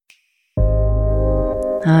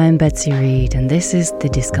I'm Betsy Reed, and this is The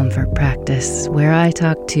Discomfort Practice, where I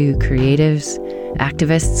talk to creatives,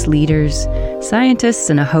 activists, leaders, scientists,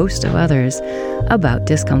 and a host of others about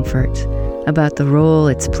discomfort, about the role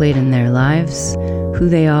it's played in their lives, who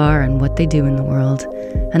they are and what they do in the world,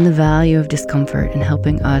 and the value of discomfort in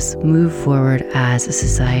helping us move forward as a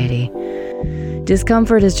society.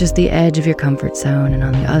 Discomfort is just the edge of your comfort zone, and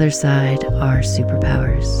on the other side are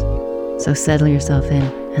superpowers. So settle yourself in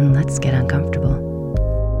and let's get uncomfortable.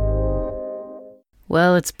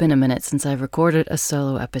 Well, it's been a minute since I've recorded a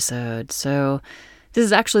solo episode, so this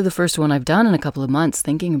is actually the first one I've done in a couple of months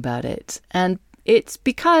thinking about it. And it's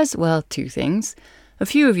because, well, two things. A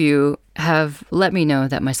few of you have let me know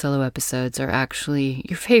that my solo episodes are actually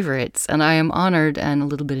your favorites, and I am honored and a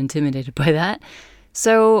little bit intimidated by that.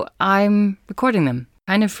 So I'm recording them,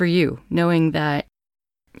 kind of for you, knowing that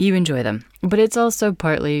you enjoy them. But it's also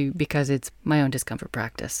partly because it's my own discomfort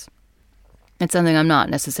practice. It's something I'm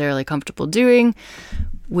not necessarily comfortable doing,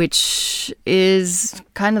 which is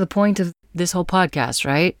kind of the point of this whole podcast,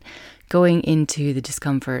 right? Going into the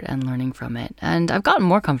discomfort and learning from it. And I've gotten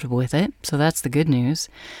more comfortable with it, so that's the good news.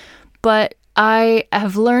 But I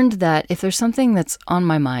have learned that if there's something that's on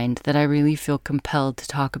my mind that I really feel compelled to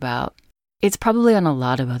talk about, it's probably on a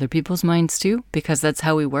lot of other people's minds too, because that's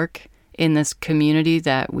how we work in this community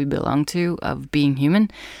that we belong to of being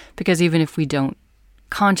human. Because even if we don't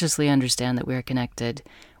consciously understand that we're connected,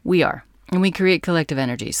 we are. And we create collective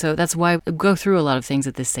energy. So that's why we go through a lot of things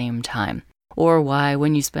at the same time. Or why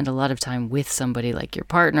when you spend a lot of time with somebody like your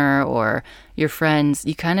partner or your friends,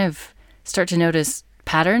 you kind of start to notice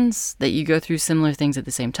patterns that you go through similar things at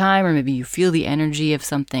the same time, or maybe you feel the energy of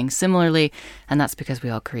something similarly, and that's because we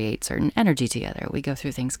all create certain energy together. We go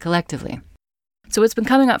through things collectively. So what's been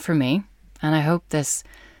coming up for me, and I hope this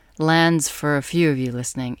lands for a few of you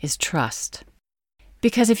listening, is trust.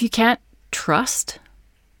 Because if you can't trust,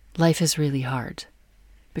 life is really hard.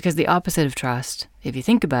 Because the opposite of trust, if you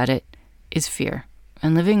think about it, is fear.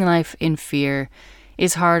 And living life in fear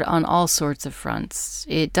is hard on all sorts of fronts.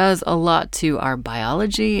 It does a lot to our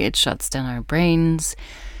biology. It shuts down our brains.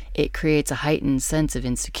 It creates a heightened sense of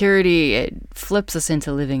insecurity. It flips us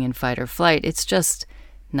into living in fight or flight. It's just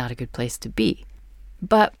not a good place to be.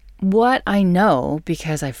 But what I know,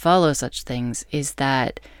 because I follow such things, is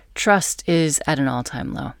that trust is at an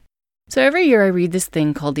all-time low. So every year I read this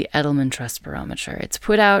thing called the Edelman Trust Barometer. It's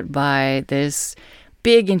put out by this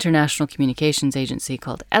big international communications agency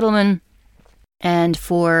called Edelman. And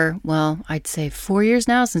for, well, I'd say 4 years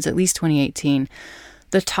now, since at least 2018,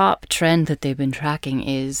 the top trend that they've been tracking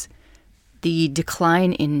is the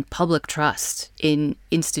decline in public trust in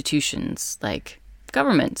institutions like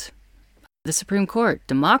government, the Supreme Court,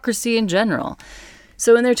 democracy in general.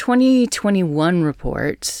 So in their 2021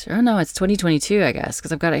 report, oh no, it's 2022, I guess,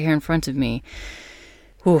 because I've got it here in front of me.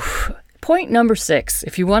 Point number 6,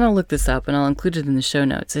 if you want to look this up, and I'll include it in the show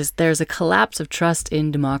notes, is there's a collapse of trust in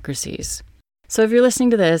democracies. So if you're listening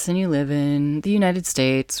to this and you live in the United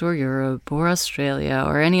States or Europe or Australia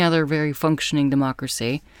or any other very functioning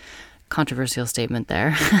democracy, controversial statement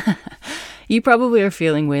there, you probably are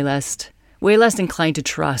feeling way less inclined to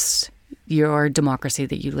trust your democracy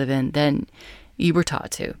that you live in than you were taught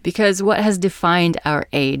to. Because what has defined our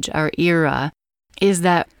age, our era, is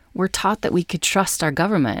that we're taught that we could trust our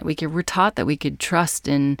government. We're taught that we could trust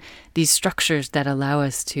in these structures that allow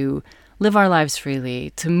us to live our lives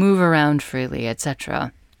freely, to move around freely,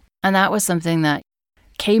 etc. And that was something that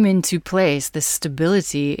came into place, this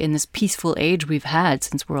stability in this peaceful age we've had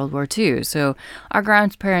since World War II. So our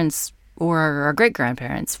grandparents or our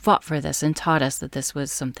great-grandparents fought for this and taught us that this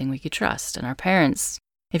was something we could trust. And our parents,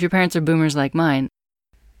 if your parents are boomers like mine,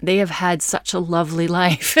 they have had such a lovely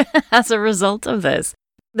life as a result of this.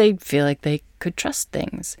 They feel like they could trust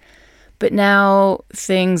things. But now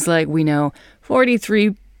things like we know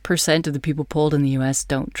 43% of the people polled in the US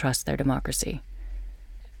don't trust their democracy.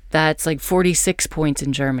 That's like 46 points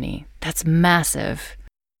in Germany. That's massive.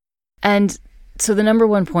 And so the number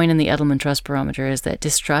one point in the Edelman Trust Barometer is that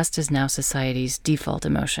distrust is now society's default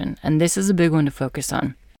emotion. And this is a big one to focus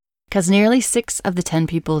on. Because nearly 6 of the 10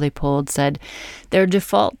 people they polled said their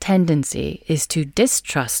default tendency is to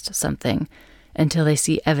distrust something until they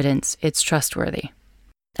see evidence it's trustworthy.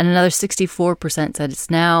 And another 64% said it's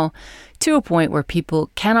now to a point where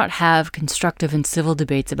people cannot have constructive and civil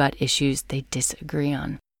debates about issues they disagree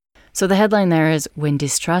on. So the headline there is, when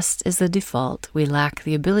distrust is the default, we lack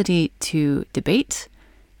the ability to debate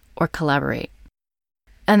or collaborate.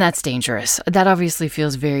 And that's dangerous. That obviously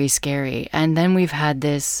feels very scary. And then we've had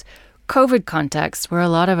this COVID context where a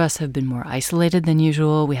lot of us have been more isolated than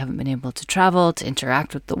usual. We haven't been able to travel, to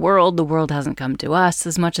interact with the world. The world hasn't come to us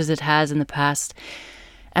as much as it has in the past.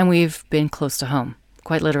 And we've been close to home,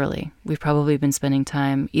 quite literally. We've probably been spending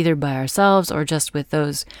time either by ourselves or just with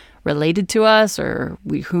those related to us or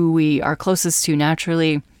who we are closest to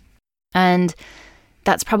naturally. And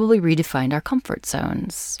that's probably redefined our comfort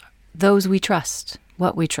zones, those we trust,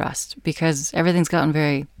 what we trust, because everything's gotten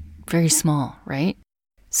very, very small, right?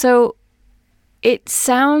 So it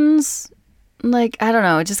sounds like, I don't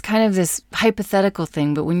know, just kind of this hypothetical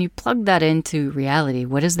thing, but when you plug that into reality,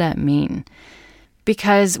 what does that mean?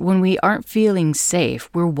 Because when we aren't feeling safe,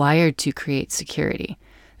 we're wired to create security.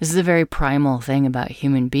 This is a very primal thing about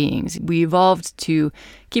human beings. We evolved to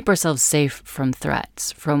keep ourselves safe from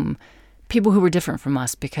threats, from people who were different from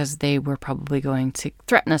us because they were probably going to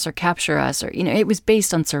threaten us or capture us, or, it was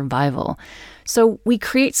based on survival. So we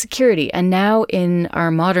create security. And now in our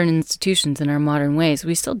modern institutions, in our modern ways,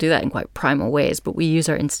 we still do that in quite primal ways, but we use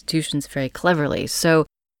our institutions very cleverly. So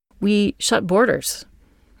we shut borders.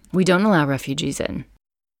 We don't allow refugees in.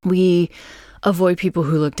 We avoid people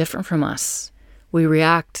who look different from us. We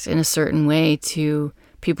react in a certain way to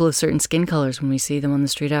people of certain skin colors when we see them on the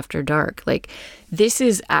street after dark. This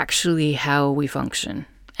is actually how we function.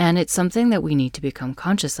 And it's something that we need to become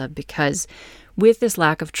conscious of, because with this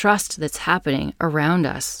lack of trust that's happening around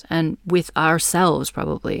us and with ourselves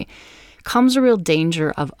probably comes a real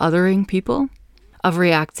danger of othering people, of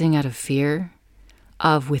reacting out of fear,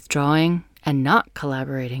 of withdrawing and not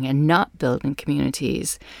collaborating and not building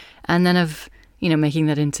communities, and then of making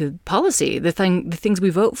that into policy, the things we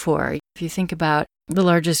vote for. If you think about the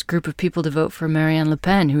largest group of people to vote for Marine Le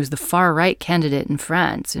Pen, who is the far-right candidate in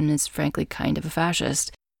France and is frankly kind of a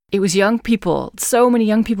fascist. It was young people. So many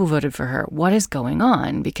young people voted for her. What is going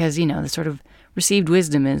on? Because, the sort of received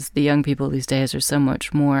wisdom is the young people these days are so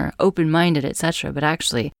much more open-minded, etc. But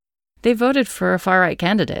actually, they voted for a far-right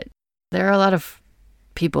candidate. There are a lot of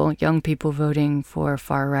people, young people, voting for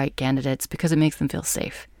far-right candidates because it makes them feel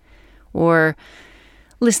safe. Or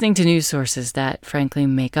listening to news sources that, frankly,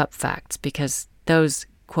 make up facts because those,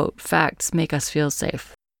 quote, facts make us feel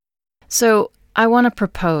safe. So I want to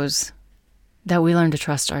propose that we learn to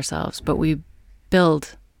trust ourselves, but we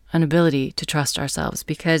build an ability to trust ourselves,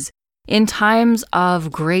 because in times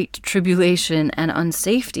of great tribulation and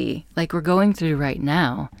unsafety, like we're going through right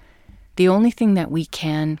now, the only thing that we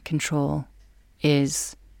can control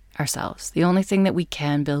is ourselves. The only thing that we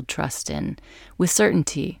can build trust in with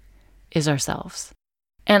certainty is ourselves.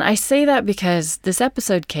 And I say that because this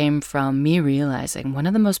episode came from me realizing one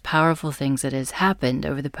of the most powerful things that has happened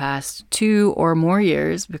over the past 2 or more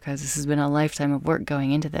years, because this has been a lifetime of work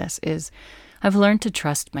going into this, is I've learned to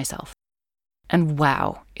trust myself. And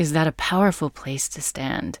wow, is that a powerful place to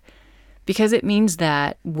stand? Because it means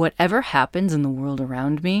that whatever happens in the world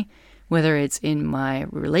around me, whether it's in my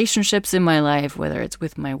relationships in my life, whether it's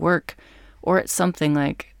with my work, or it's something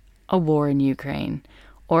like a war in Ukraine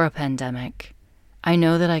or a pandemic, I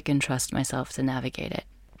know that I can trust myself to navigate it.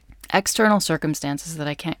 External circumstances that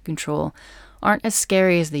I can't control aren't as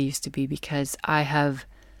scary as they used to be, because I have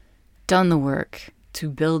done the work to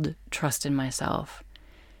build trust in myself,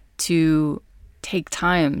 to take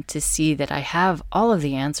time to see that I have all of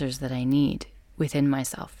the answers that I need within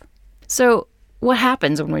myself. So what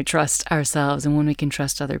happens when we trust ourselves and when we can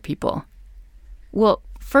trust other people? Well,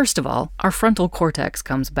 first of all, our frontal cortex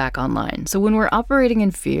comes back online. So when we're operating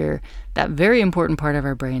in fear, that very important part of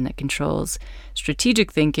our brain that controls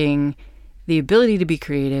strategic thinking, the ability to be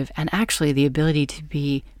creative, and actually the ability to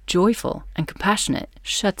be joyful and compassionate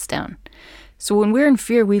shuts down. So when we're in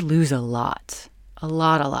fear, we lose a lot.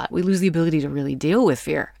 We lose the ability to really deal with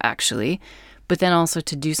fear, actually, but then also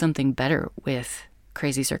to do something better with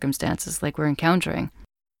crazy circumstances like we're encountering.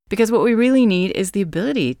 Because what we really need is the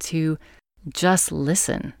ability to just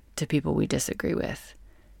listen to people we disagree with,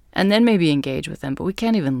 and then maybe engage with them. But we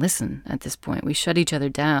can't even listen at this point. We shut each other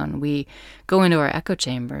down. We go into our echo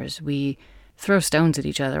chambers. We throw stones at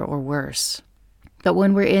each other, or worse. But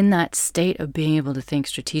when we're in that state of being able to think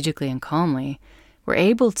strategically and calmly, we're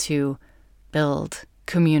able to build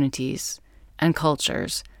communities and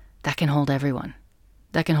cultures that can hold everyone,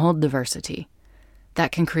 that can hold diversity,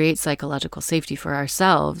 that can create psychological safety for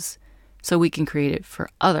ourselves so we can create it for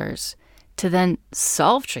others, to then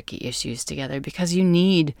solve tricky issues together, because you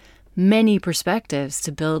need many perspectives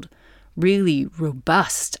to build really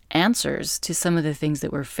robust answers to some of the things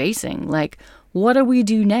that we're facing. Like, what do we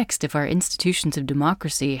do next if our institutions of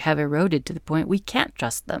democracy have eroded to the point we can't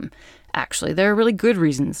trust them? Actually, there are really good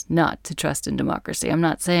reasons not to trust in democracy. I'm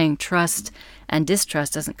not saying trust and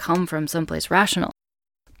distrust doesn't come from someplace rational,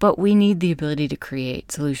 but we need the ability to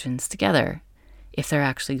create solutions together if they're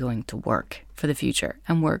actually going to work for the future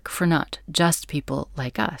and work for not just people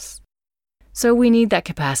like us. So we need that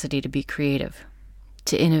capacity to be creative,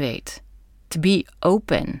 to innovate, to be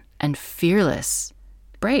open and fearless,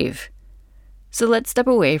 brave. So let's step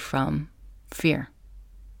away from fear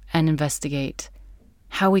and investigate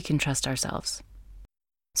how we can trust ourselves.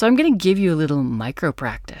 So I'm going to give you a little micro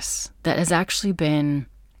practice that has actually been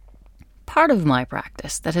part of my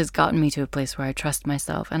practice that has gotten me to a place where I trust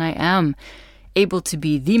myself and I am able to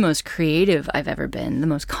be the most creative I've ever been, the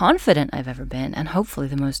most confident I've ever been, and hopefully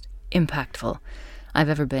the most impactful I've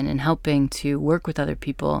ever been in helping to work with other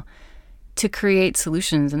people to create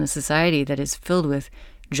solutions in a society that is filled with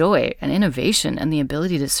joy and innovation and the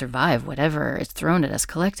ability to survive whatever is thrown at us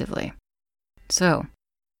collectively. So,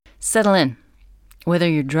 settle in. Whether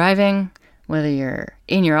you're driving, whether you're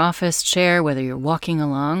in your office chair, whether you're walking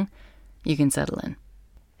along, you can settle in.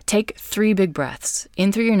 Take 3 big breaths,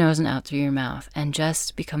 in through your nose and out through your mouth, and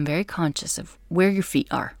just become very conscious of where your feet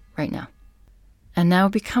are right now. And now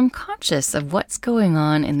become conscious of what's going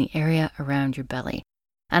on in the area around your belly.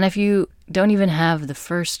 And if you don't even have the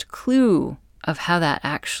first clue of how that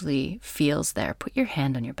actually feels there, put your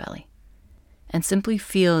hand on your belly and simply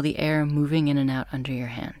feel the air moving in and out under your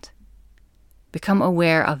hand. Become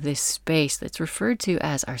aware of this space that's referred to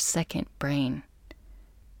as our second brain.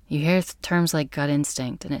 You hear terms like gut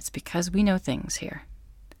instinct, and it's because we know things here.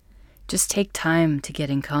 Just take time to get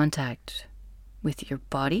in contact with your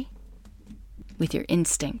body, with your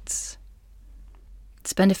instincts.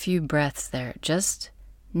 Spend a few breaths there, just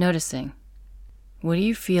noticing. What do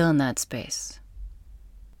you feel in that space?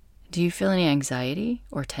 Do you feel any anxiety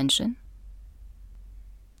or tension?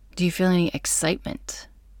 Do you feel any excitement?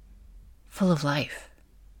 Full of life?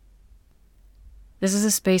 This is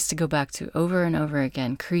a space to go back to over and over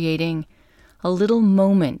again, creating a little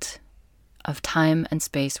moment of time and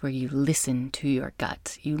space where you listen to your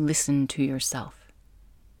gut, you listen to yourself.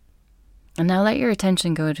 And now let your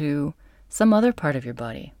attention go to some other part of your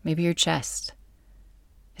body, maybe your chest.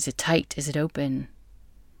 Is it tight? Is it open?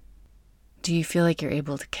 Do you feel like you're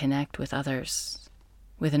able to connect with others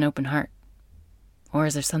with an open heart? Or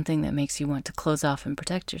is there something that makes you want to close off and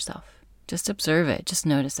protect yourself? Just observe it, just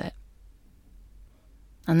notice it.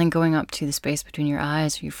 And then going up to the space between your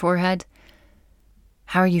eyes or your forehead,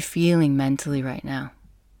 how are you feeling mentally right now?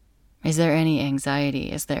 Is there any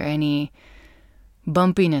anxiety? Is there any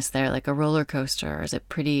bumpiness there, like a roller coaster, or is it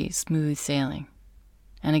pretty smooth sailing?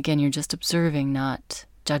 And again, you're just observing, not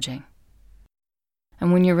judging.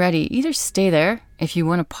 And when you're ready, either stay there. If you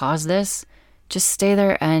want to pause this, just stay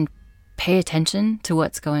there and pay attention to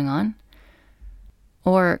what's going on.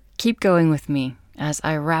 Or keep going with me as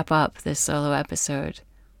I wrap up this solo episode.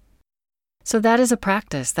 So that is a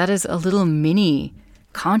practice. That is a little mini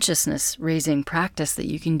consciousness raising practice that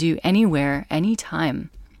you can do anywhere, anytime,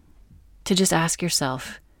 to just ask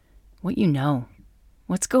yourself what you know,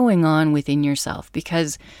 what's going on within yourself,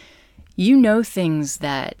 because you know things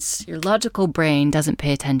that your logical brain doesn't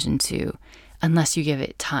pay attention to unless you give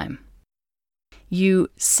it time. You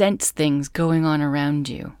sense things going on around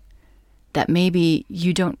you that maybe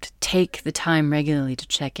you don't take the time regularly to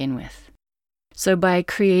check in with. So by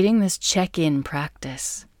creating this check-in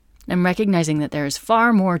practice and recognizing that there is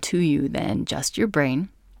far more to you than just your brain,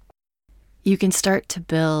 you can start to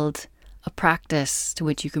build a practice to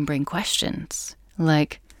which you can bring questions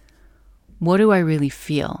like, what do I really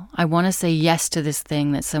feel? I want to say yes to this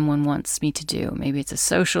thing that someone wants me to do. Maybe it's a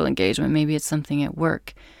social engagement, maybe it's something at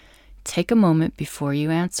work. Take a moment before you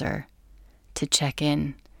answer to check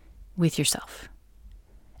in with yourself.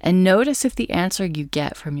 And notice if the answer you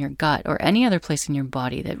get from your gut or any other place in your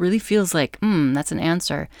body that really feels like, that's an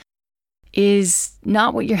answer, is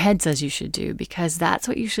not what your head says you should do, because that's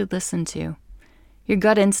what you should listen to. Your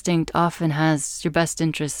gut instinct often has your best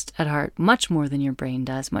interest at heart much more than your brain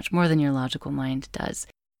does, much more than your logical mind does.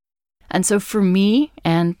 And so for me,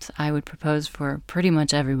 and I would propose for pretty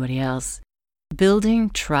much everybody else, building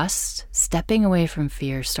trust, stepping away from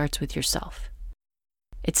fear, starts with yourself.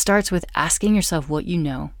 It starts with asking yourself what you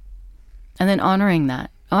know, and then honoring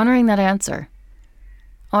that answer.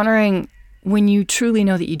 Honoring when you truly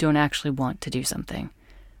know that you don't actually want to do something,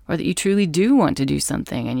 or that you truly do want to do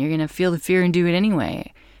something and you're going to feel the fear and do it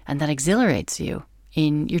anyway, and that exhilarates you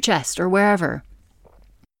in your chest or wherever.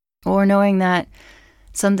 Or knowing that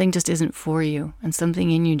something just isn't for you and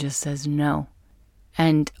something in you just says no.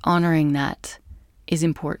 And honoring that is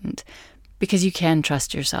important because you can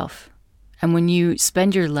trust yourself. And when you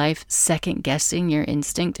spend your life second-guessing your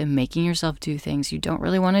instinct and making yourself do things you don't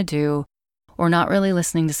really want to do, or not really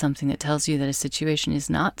listening to something that tells you that a situation is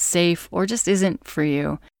not safe or just isn't for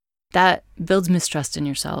you, that builds mistrust in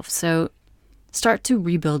yourself. So start to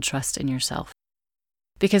rebuild trust in yourself.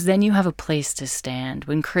 Because then you have a place to stand.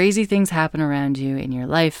 When crazy things happen around you in your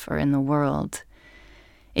life or in the world,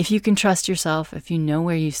 If you can trust yourself, if you know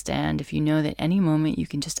where you stand, if you know that any moment you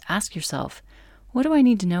can just ask yourself, what do I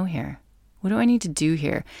need to know here? What do I need to do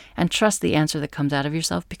here? And trust the answer that comes out of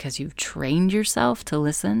yourself because you've trained yourself to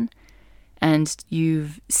listen and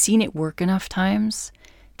you've seen it work enough times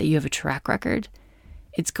that you have a track record.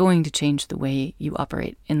 It's going to change the way you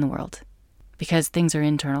operate in the world because things are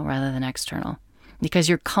internal rather than external. Because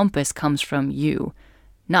your compass comes from you,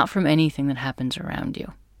 not from anything that happens around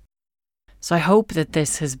you. So I hope that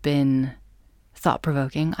this has been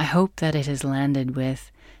thought-provoking. I hope that it has landed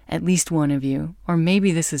with at least one of you. Or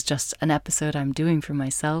maybe this is just an episode I'm doing for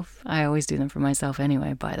myself. I always do them for myself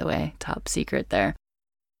anyway, by the way. Top secret there.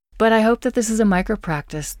 But I hope that this is a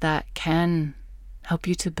micro-practice that can help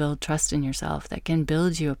you to build trust in yourself, that can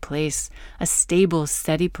build you a place, a stable,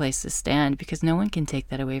 steady place to stand, because no one can take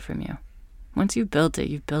that away from you. Once you've built it,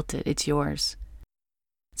 you've built it. It's yours.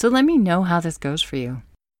 So let me know how this goes for you.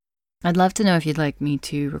 I'd love to know if you'd like me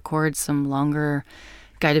to record some longer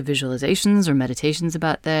guided visualizations or meditations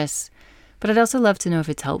about this. But I'd also love to know if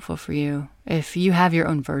it's helpful for you, if you have your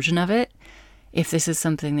own version of it, if this is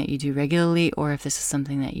something that you do regularly, or if this is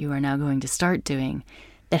something that you are now going to start doing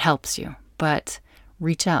that helps you. But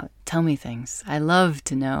reach out, tell me things. I love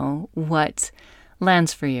to know what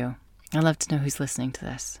lands for you. I love to know who's listening to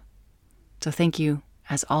this. So thank you,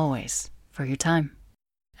 as always, for your time.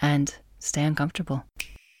 And stay uncomfortable.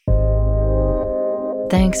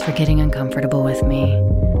 Thanks for getting uncomfortable with me.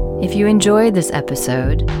 If you enjoyed this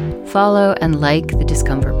episode, follow and like the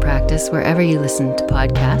Discomfort Practice wherever you listen to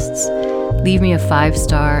podcasts. Leave me a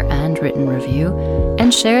 5-star and written review,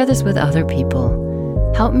 and share this with other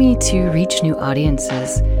people. Help me to reach new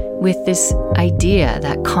audiences with this idea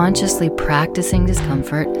that consciously practicing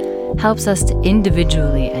discomfort helps us to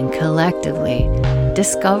individually and collectively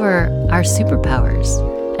discover our superpowers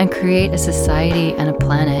and create a society and a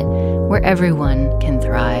planet where everyone can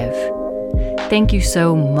thrive. Thank you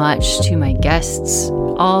so much to my guests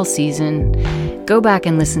all season. Go back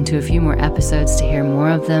and listen to a few more episodes to hear more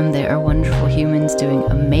of them. They are wonderful humans doing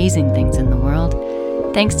amazing things in the world.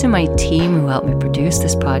 Thanks to my team who helped me produce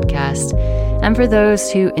this podcast, and for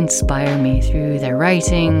those who inspire me through their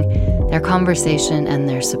writing, their conversation, and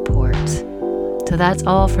their support. So that's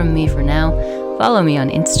all from me for now. Follow me on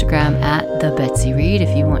Instagram at @TheBetsyReed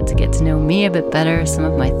if you want to get to know me a bit better, some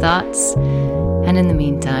of my thoughts. And in the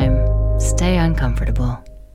meantime, stay uncomfortable.